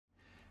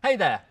Hey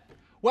there!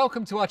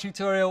 Welcome to our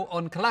tutorial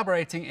on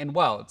collaborating in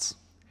worlds.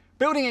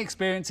 Building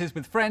experiences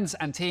with friends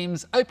and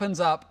teams opens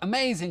up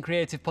amazing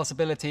creative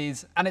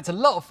possibilities, and it's a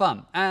lot of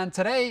fun. And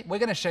today we're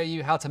going to show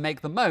you how to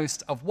make the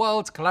most of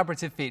world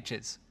collaborative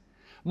features.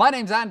 My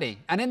name's Andy,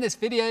 and in this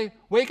video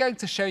we're going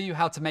to show you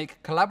how to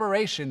make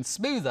collaboration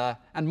smoother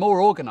and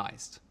more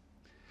organized.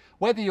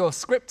 Whether you're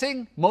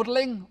scripting,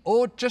 modeling,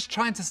 or just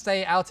trying to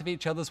stay out of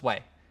each other's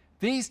way,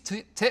 these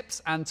tips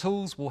and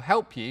tools will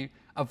help you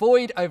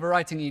avoid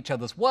overwriting each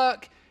other's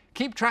work,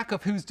 keep track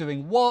of who's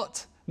doing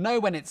what, know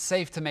when it's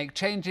safe to make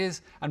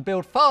changes, and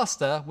build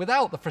faster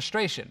without the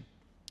frustration.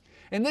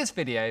 In this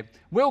video,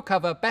 we'll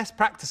cover best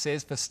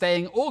practices for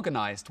staying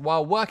organized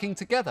while working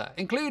together,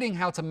 including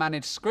how to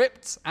manage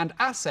scripts and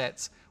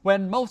assets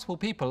when multiple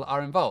people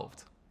are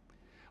involved.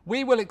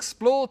 We will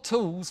explore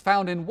tools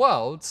found in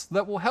worlds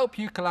that will help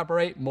you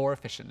collaborate more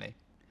efficiently.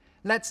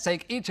 Let's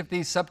take each of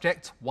these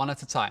subjects one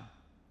at a time.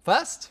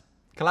 First,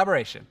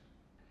 collaboration.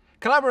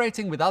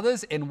 Collaborating with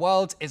others in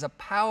worlds is a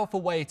powerful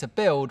way to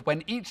build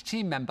when each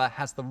team member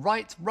has the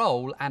right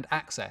role and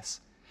access.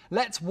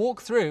 Let's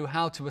walk through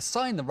how to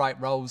assign the right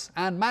roles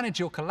and manage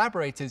your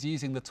collaborators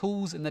using the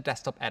tools in the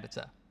desktop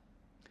editor.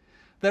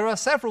 There are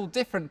several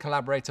different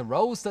collaborator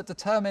roles that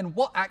determine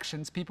what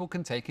actions people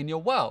can take in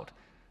your world.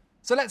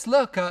 So let's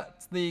look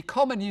at the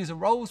common user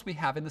roles we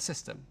have in the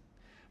system.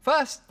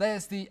 First,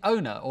 there's the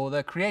owner or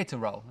the creator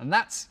role, and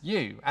that's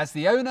you. As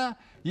the owner,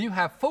 you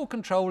have full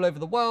control over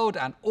the world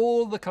and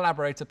all the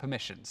collaborator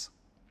permissions.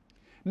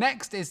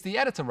 Next is the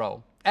editor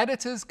role.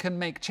 Editors can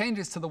make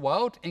changes to the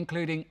world,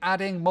 including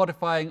adding,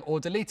 modifying, or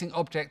deleting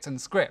objects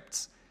and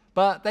scripts,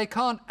 but they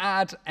can't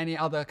add any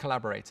other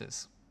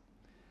collaborators.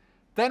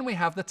 Then we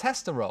have the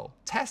tester role.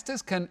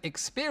 Testers can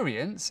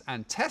experience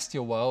and test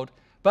your world,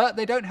 but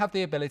they don't have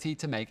the ability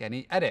to make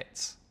any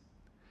edits.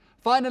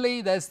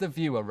 Finally, there's the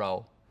viewer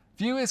role.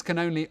 Viewers can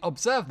only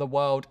observe the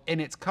world in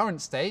its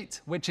current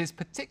state, which is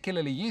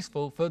particularly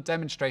useful for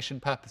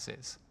demonstration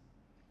purposes.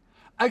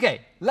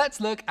 Okay, let's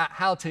look at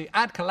how to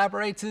add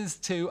collaborators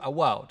to a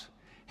world.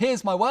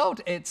 Here's my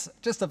world. It's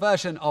just a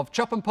version of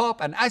Chop and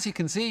Pop, and as you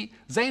can see,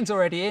 Zane's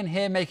already in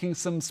here making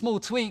some small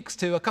tweaks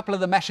to a couple of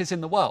the meshes in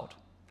the world.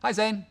 Hi,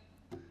 Zane.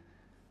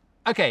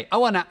 Okay, I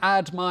want to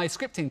add my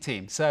scripting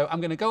team, so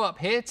I'm going to go up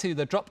here to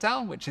the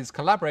drop-down, which is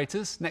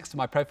Collaborators, next to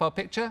my profile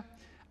picture,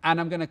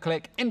 and I'm going to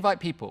click Invite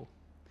People.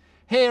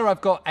 Here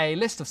I've got a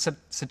list of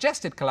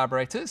suggested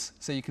collaborators,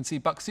 so you can see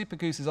Buck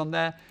Supergoose is on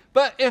there,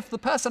 but if the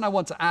person I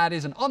want to add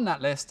isn't on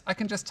that list, I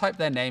can just type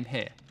their name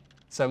here.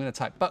 So I'm going to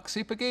type Buck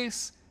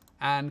Supergoose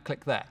and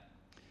click there.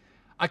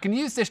 I can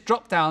use this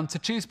drop-down to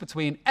choose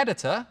between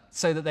editor,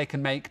 so that they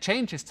can make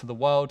changes to the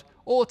world,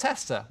 or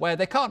tester, where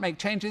they can't make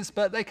changes,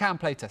 but they can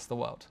playtest the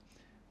world.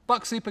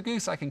 Buck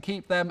Supergoose, I can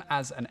keep them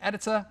as an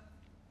editor,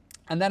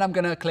 and then I'm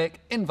going to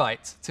click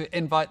Invite to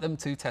invite them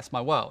to test my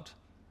world.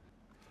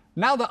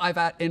 Now that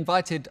I've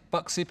invited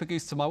Buck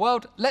Supergoose to my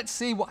world, let's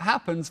see what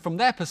happens from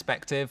their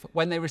perspective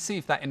when they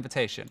receive that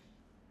invitation.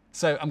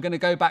 So I'm going to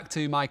go back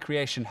to my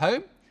creation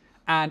home,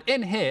 and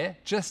in here,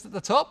 just at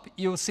the top,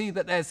 you'll see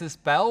that there's this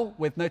bell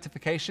with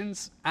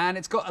notifications, and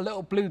it's got a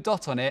little blue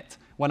dot on it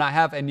when I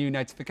have a new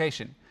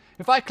notification.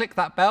 If I click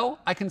that bell,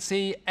 I can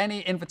see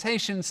any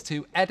invitations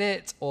to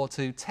edit or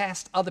to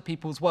test other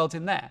people's worlds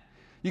in there.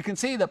 You can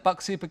see that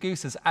Buck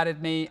Supergoose has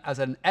added me as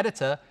an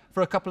editor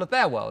for a couple of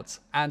their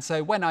worlds, and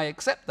so when I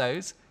accept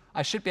those,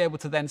 I should be able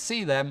to then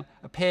see them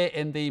appear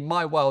in the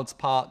My Worlds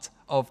part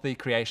of the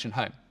creation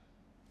home.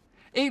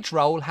 Each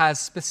role has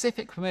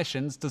specific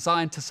permissions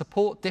designed to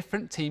support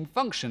different team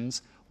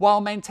functions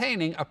while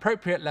maintaining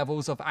appropriate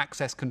levels of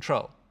access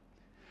control.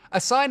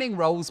 Assigning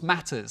roles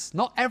matters.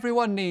 Not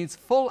everyone needs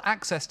full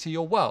access to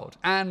your world,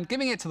 and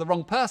giving it to the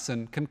wrong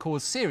person can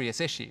cause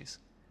serious issues.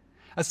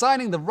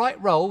 Assigning the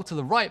right role to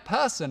the right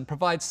person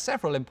provides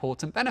several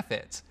important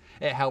benefits.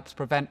 It helps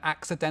prevent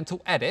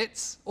accidental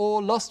edits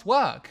or lost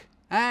work,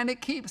 and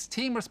it keeps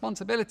team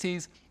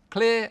responsibilities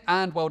clear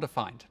and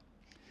well-defined.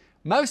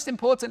 Most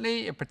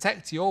importantly, it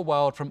protects your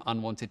world from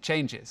unwanted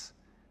changes.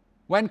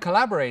 When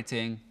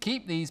collaborating,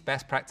 keep these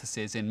best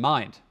practices in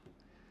mind.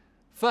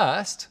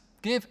 First,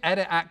 give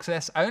edit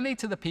access only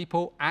to the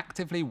people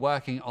actively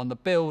working on the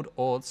build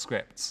or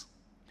scripts.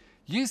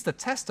 Use the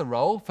tester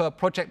role for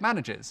project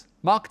managers,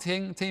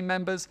 marketing team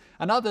members,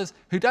 and others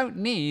who don't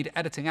need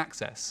editing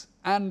access.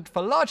 And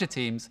for larger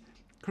teams,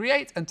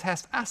 create and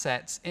test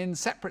assets in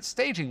separate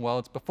staging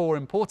worlds before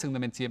importing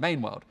them into your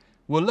main world.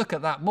 We'll look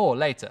at that more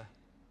later.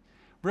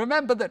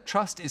 Remember that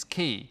trust is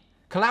key.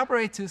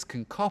 Collaborators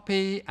can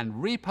copy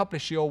and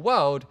republish your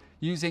world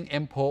using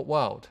import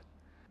world.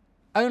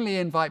 Only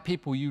invite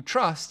people you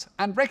trust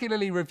and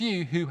regularly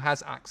review who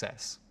has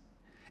access.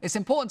 It's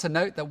important to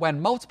note that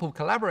when multiple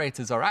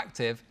collaborators are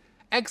active,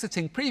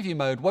 exiting preview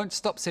mode won't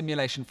stop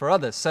simulation for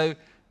others, so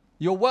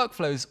your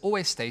workflows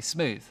always stay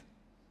smooth.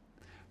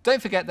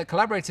 Don't forget that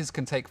collaborators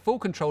can take full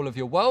control of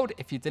your world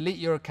if you delete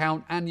your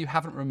account and you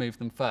haven't removed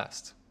them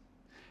first.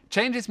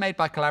 Changes made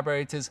by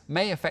collaborators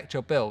may affect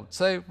your build,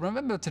 so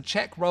remember to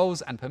check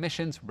roles and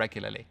permissions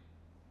regularly.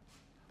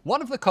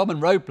 One of the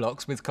common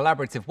roadblocks with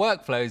collaborative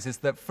workflows is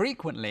that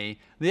frequently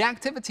the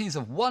activities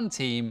of one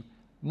team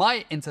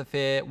might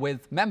interfere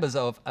with members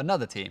of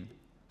another team.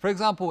 For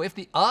example, if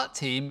the art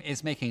team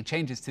is making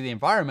changes to the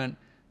environment,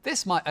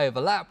 this might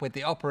overlap with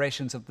the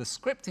operations of the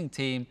scripting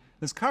team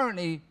that's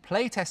currently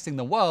playtesting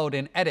the world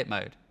in edit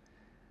mode.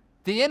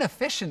 The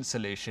inefficient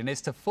solution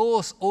is to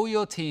force all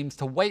your teams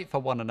to wait for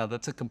one another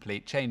to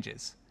complete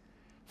changes.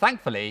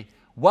 Thankfully,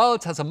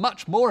 Worlds has a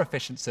much more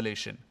efficient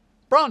solution: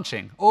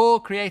 branching, or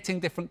creating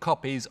different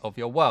copies of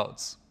your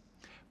worlds.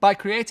 By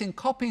creating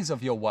copies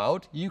of your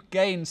world, you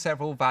gain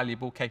several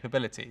valuable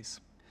capabilities.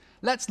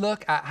 Let's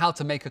look at how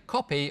to make a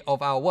copy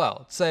of our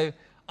world. So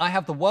I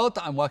have the world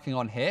that I'm working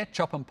on here,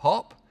 Chop and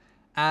Pop,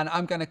 and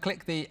I'm going to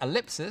click the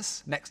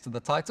ellipsis next to the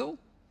title.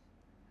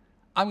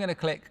 I'm going to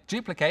click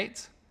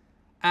Duplicate,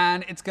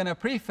 and it's going to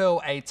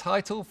pre-fill a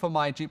title for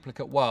my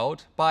duplicate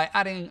world by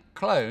adding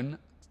cloned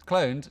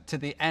to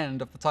the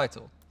end of the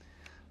title.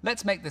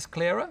 Let's make this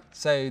clearer.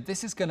 So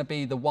this is going to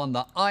be the one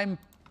that I'm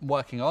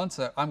working on.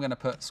 So I'm going to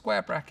put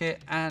square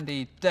bracket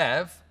Andy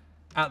Dev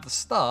at the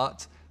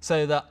start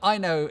so that I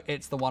know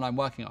it's the one I'm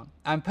working on.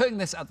 I'm putting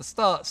this at the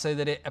start so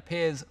that it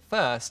appears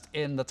first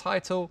in the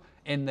title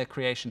in the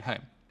creation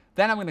home.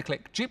 Then I'm going to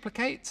click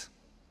Duplicate,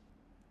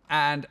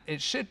 and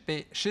it should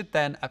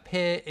then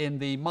appear in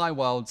the My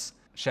Worlds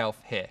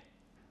shelf here.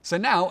 So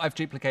now I've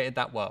duplicated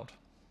that world.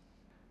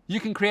 You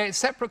can create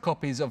separate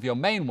copies of your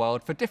main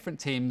world for different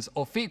teams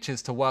or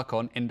features to work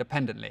on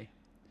independently.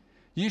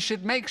 You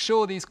should make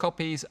sure these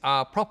copies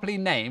are properly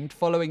named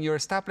following your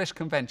established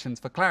conventions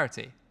for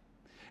clarity.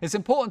 It's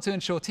important to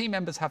ensure team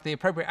members have the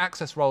appropriate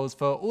access roles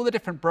for all the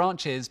different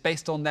branches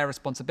based on their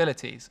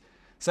responsibilities.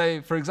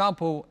 So for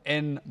example,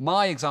 in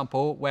my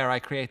example where I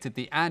created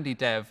the Andy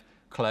Dev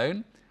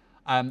clone,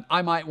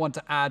 I might want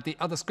to add the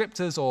other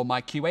scripters or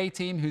my QA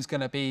team who's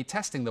going to be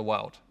testing the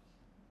world.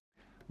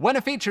 When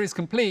a feature is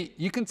complete,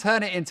 you can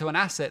turn it into an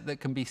asset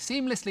that can be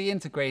seamlessly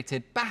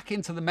integrated back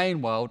into the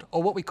main world,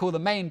 or what we call the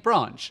main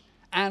branch,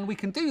 and we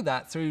can do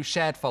that through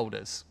shared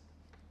folders.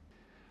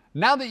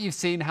 Now that you've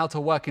seen how to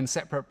work in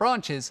separate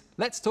branches,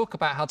 let's talk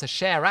about how to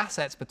share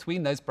assets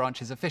between those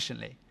branches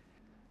efficiently.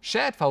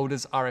 Shared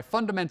folders are a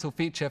fundamental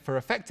feature for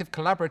effective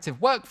collaborative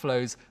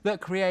workflows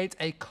that create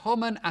a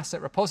common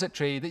asset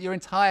repository that your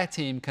entire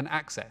team can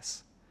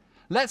access.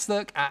 Let's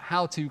look at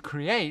how to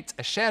create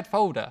a shared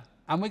folder,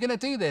 and we're going to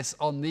do this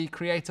on the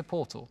Creator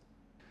portal.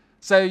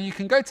 So you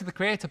can go to the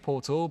Creator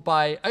portal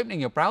by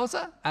opening your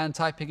browser and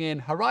typing in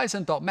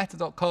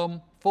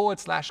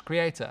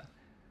horizon.meta.com/creator.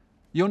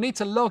 You'll need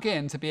to log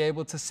in to be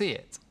able to see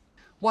it.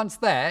 Once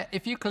there,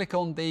 if you click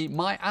on the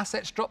My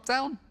Assets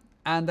dropdown,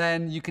 and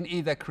then you can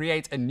either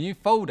create a new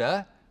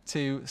folder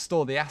to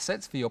store the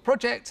assets for your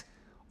project,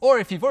 or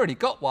if you've already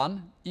got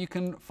one, you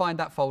can find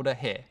that folder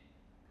here.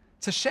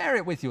 To share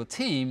it with your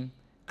team,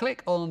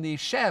 click on the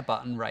Share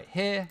button right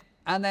here,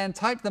 and then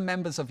type the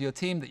members of your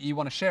team that you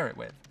want to share it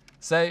with.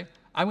 So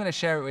I'm going to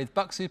share it with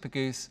Buck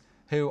Supergoose,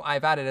 who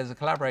I've added as a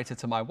collaborator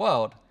to my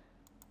world.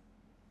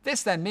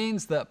 This then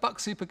means that Buck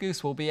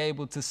Supergoose will be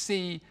able to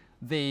see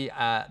the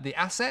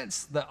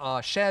assets that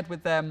are shared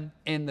with them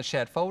in the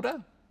shared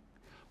folder.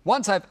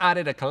 Once I've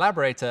added a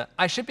collaborator,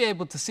 I should be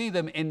able to see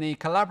them in the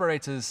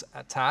Collaborators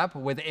tab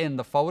within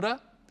the folder.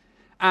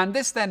 And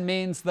this then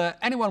means that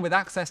anyone with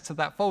access to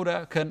that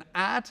folder can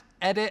add,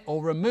 edit,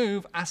 or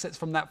remove assets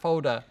from that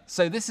folder.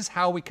 So this is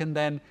how we can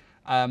then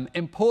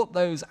import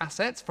those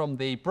assets from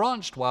the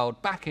branched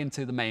world back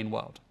into the main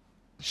world.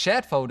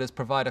 Shared folders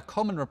provide a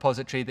common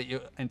repository that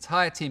your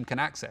entire team can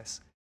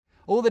access.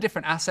 All the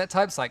different asset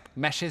types like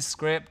meshes,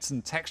 scripts,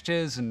 and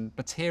textures and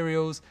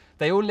materials,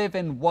 they all live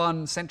in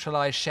one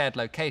centralized shared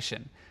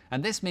location.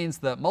 And this means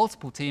that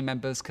multiple team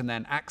members can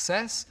then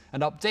access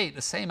and update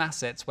the same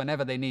assets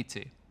whenever they need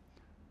to.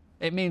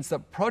 It means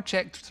that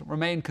projects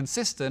remain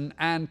consistent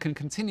and can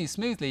continue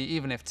smoothly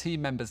even if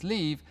team members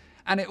leave.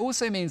 And it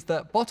also means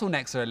that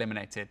bottlenecks are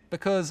eliminated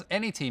because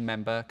any team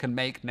member can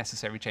make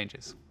necessary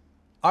changes.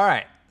 All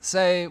right,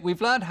 so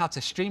we've learned how to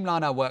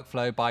streamline our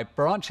workflow by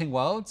branching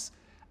worlds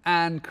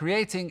and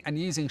creating and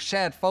using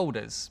shared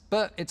folders.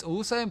 But it's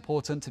also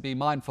important to be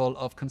mindful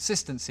of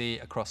consistency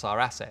across our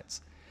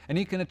assets. And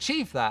you can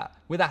achieve that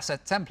with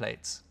asset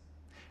templates.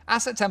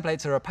 Asset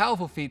templates are a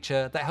powerful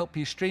feature that help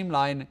you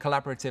streamline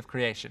collaborative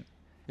creation.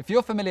 If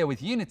you're familiar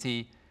with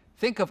Unity,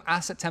 think of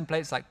asset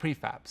templates like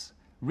prefabs,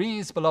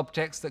 reusable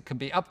objects that can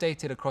be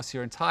updated across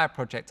your entire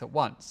project at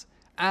once.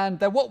 And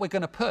they're what we're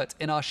going to put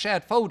in our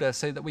shared folder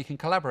so that we can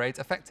collaborate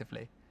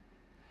effectively.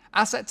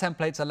 Asset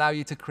templates allow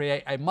you to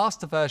create a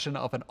master version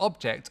of an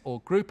object or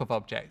group of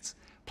objects,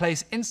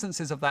 place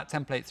instances of that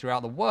template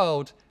throughout the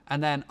world,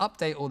 and then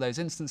update all those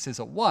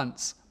instances at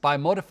once by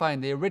modifying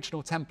the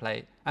original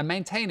template and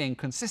maintaining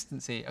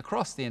consistency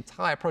across the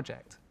entire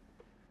project.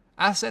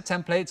 Asset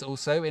templates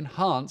also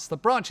enhance the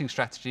branching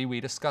strategy we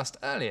discussed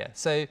earlier.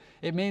 So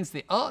it means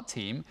the art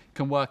team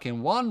can work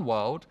in one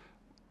world,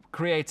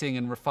 creating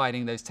and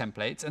refining those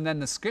templates, and then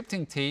the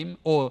scripting team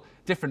or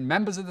different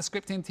members of the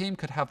scripting team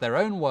could have their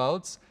own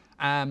worlds,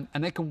 and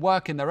they can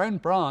work in their own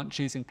branch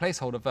using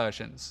placeholder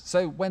versions.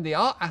 So when the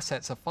art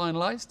assets are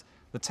finalized,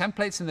 the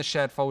templates in the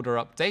shared folder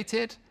are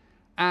updated,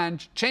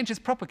 and changes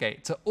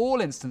propagate to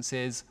all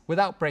instances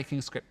without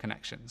breaking script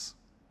connections.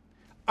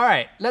 All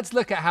right, let's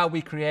look at how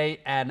we create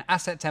an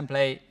asset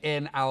template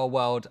in our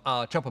world,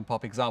 our chop and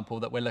pop example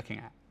that we're looking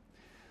at.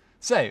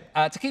 So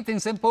to keep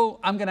things simple,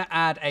 I'm going to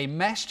add a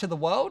mesh to the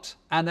world,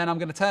 and then I'm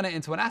going to turn it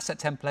into an asset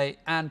template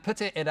and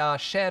put it in our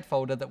shared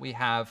folder that we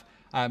have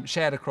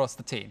shared across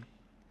the team.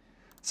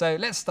 So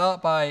let's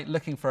start by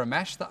looking for a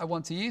mesh that I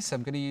want to use. So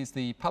I'm going to use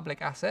the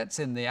public assets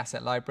in the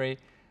asset library.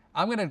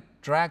 I'm going to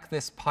drag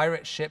this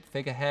pirate ship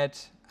figurehead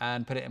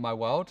and put it in my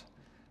world.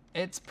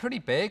 It's pretty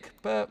big,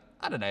 but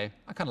I don't know,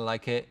 I kind of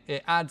like it.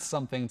 It adds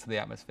something to the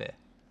atmosphere.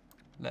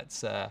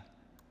 Let's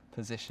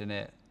position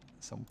it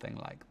something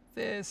like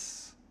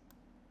this.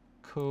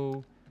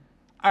 Cool.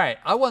 All right,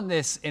 I want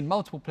this in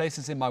multiple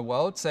places in my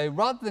world. So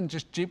rather than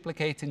just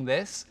duplicating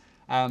this,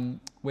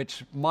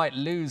 which might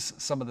lose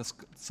some of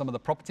the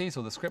properties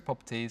or the script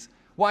properties,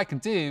 what I can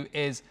do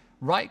is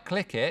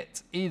right-click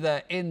it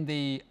either in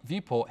the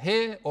viewport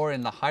here or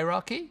in the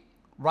hierarchy.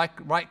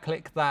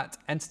 Right-click that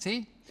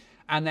entity,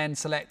 and then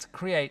select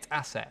Create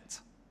Asset.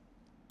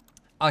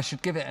 I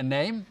should give it a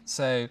name.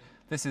 So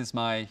this is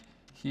my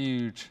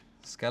huge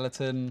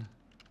skeleton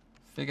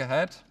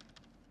figurehead,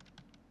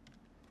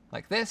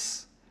 like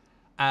this.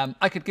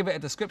 I could give it a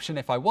description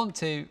if I want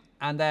to,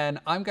 and then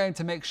I'm going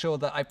to make sure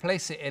that I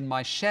place it in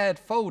my shared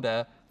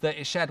folder that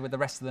is shared with the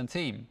rest of the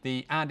team,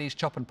 the Andy's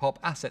Chop and Pop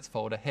Assets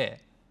folder here.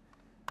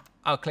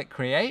 I'll click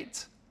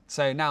Create.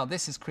 So now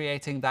this is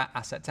creating that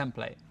asset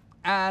template,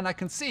 and I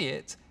can see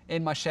it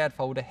in my shared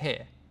folder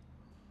here.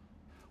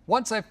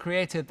 Once I've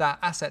created that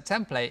asset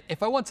template,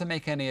 if I want to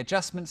make any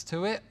adjustments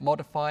to it,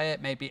 modify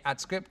it, maybe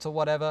add script or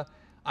whatever,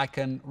 I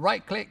can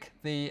right-click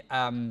the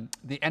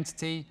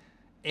entity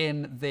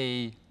in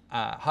the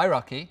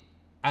hierarchy,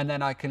 and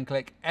then I can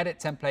click Edit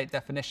Template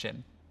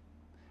Definition.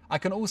 I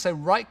can also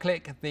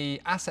right-click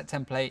the asset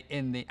template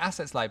in the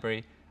Assets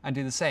library and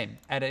do the same,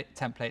 Edit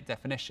Template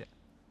Definition.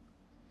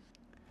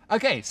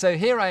 Okay, so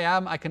here I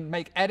am. I can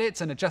make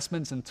edits and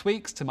adjustments and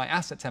tweaks to my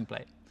asset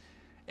template.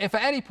 If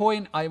at any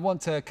point I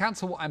want to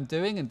cancel what I'm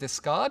doing and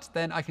discard,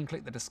 then I can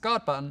click the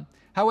discard button.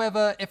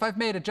 However, if I've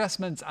made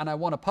adjustments and I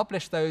want to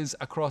publish those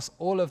across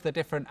all of the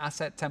different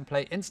asset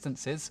template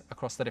instances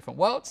across the different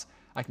worlds,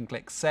 I can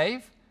click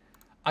Save.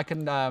 I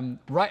can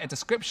write a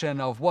description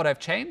of what I've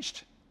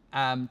changed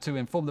to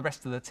inform the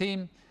rest of the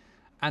team.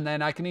 And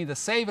then I can either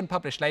save and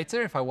publish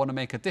later if I want to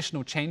make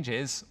additional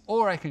changes,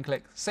 or I can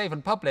click Save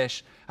and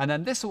Publish, and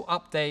then this will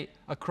update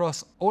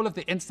across all of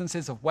the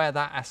instances of where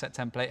that asset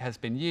template has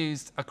been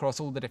used across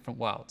all the different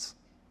worlds.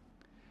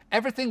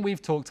 Everything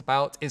we've talked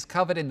about is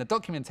covered in the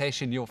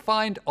documentation you'll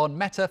find on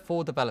Meta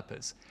for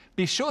Developers.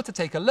 Be sure to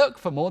take a look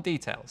for more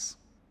details.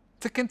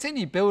 To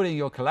continue building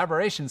your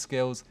collaboration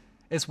skills,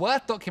 it's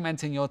worth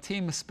documenting your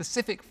team's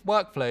specific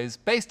workflows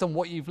based on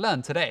what you've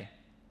learned today.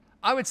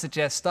 I would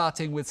suggest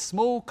starting with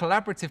small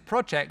collaborative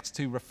projects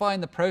to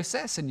refine the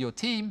process in your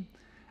team,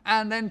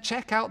 and then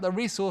check out the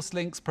resource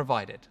links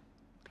provided.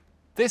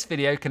 This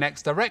video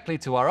connects directly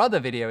to our other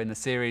video in the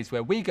series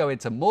where we go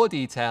into more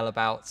detail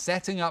about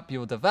setting up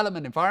your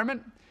development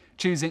environment,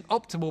 choosing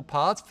optimal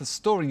paths for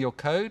storing your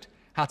code,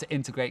 how to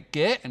integrate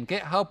Git and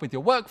GitHub with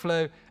your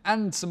workflow,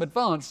 and some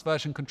advanced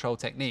version control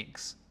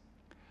techniques.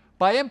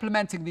 By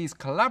implementing these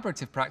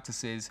collaborative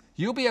practices,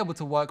 you'll be able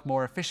to work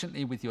more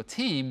efficiently with your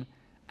team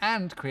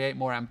and create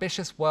more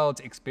ambitious world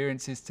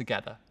experiences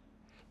together.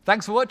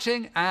 Thanks for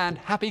watching, and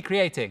happy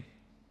creating!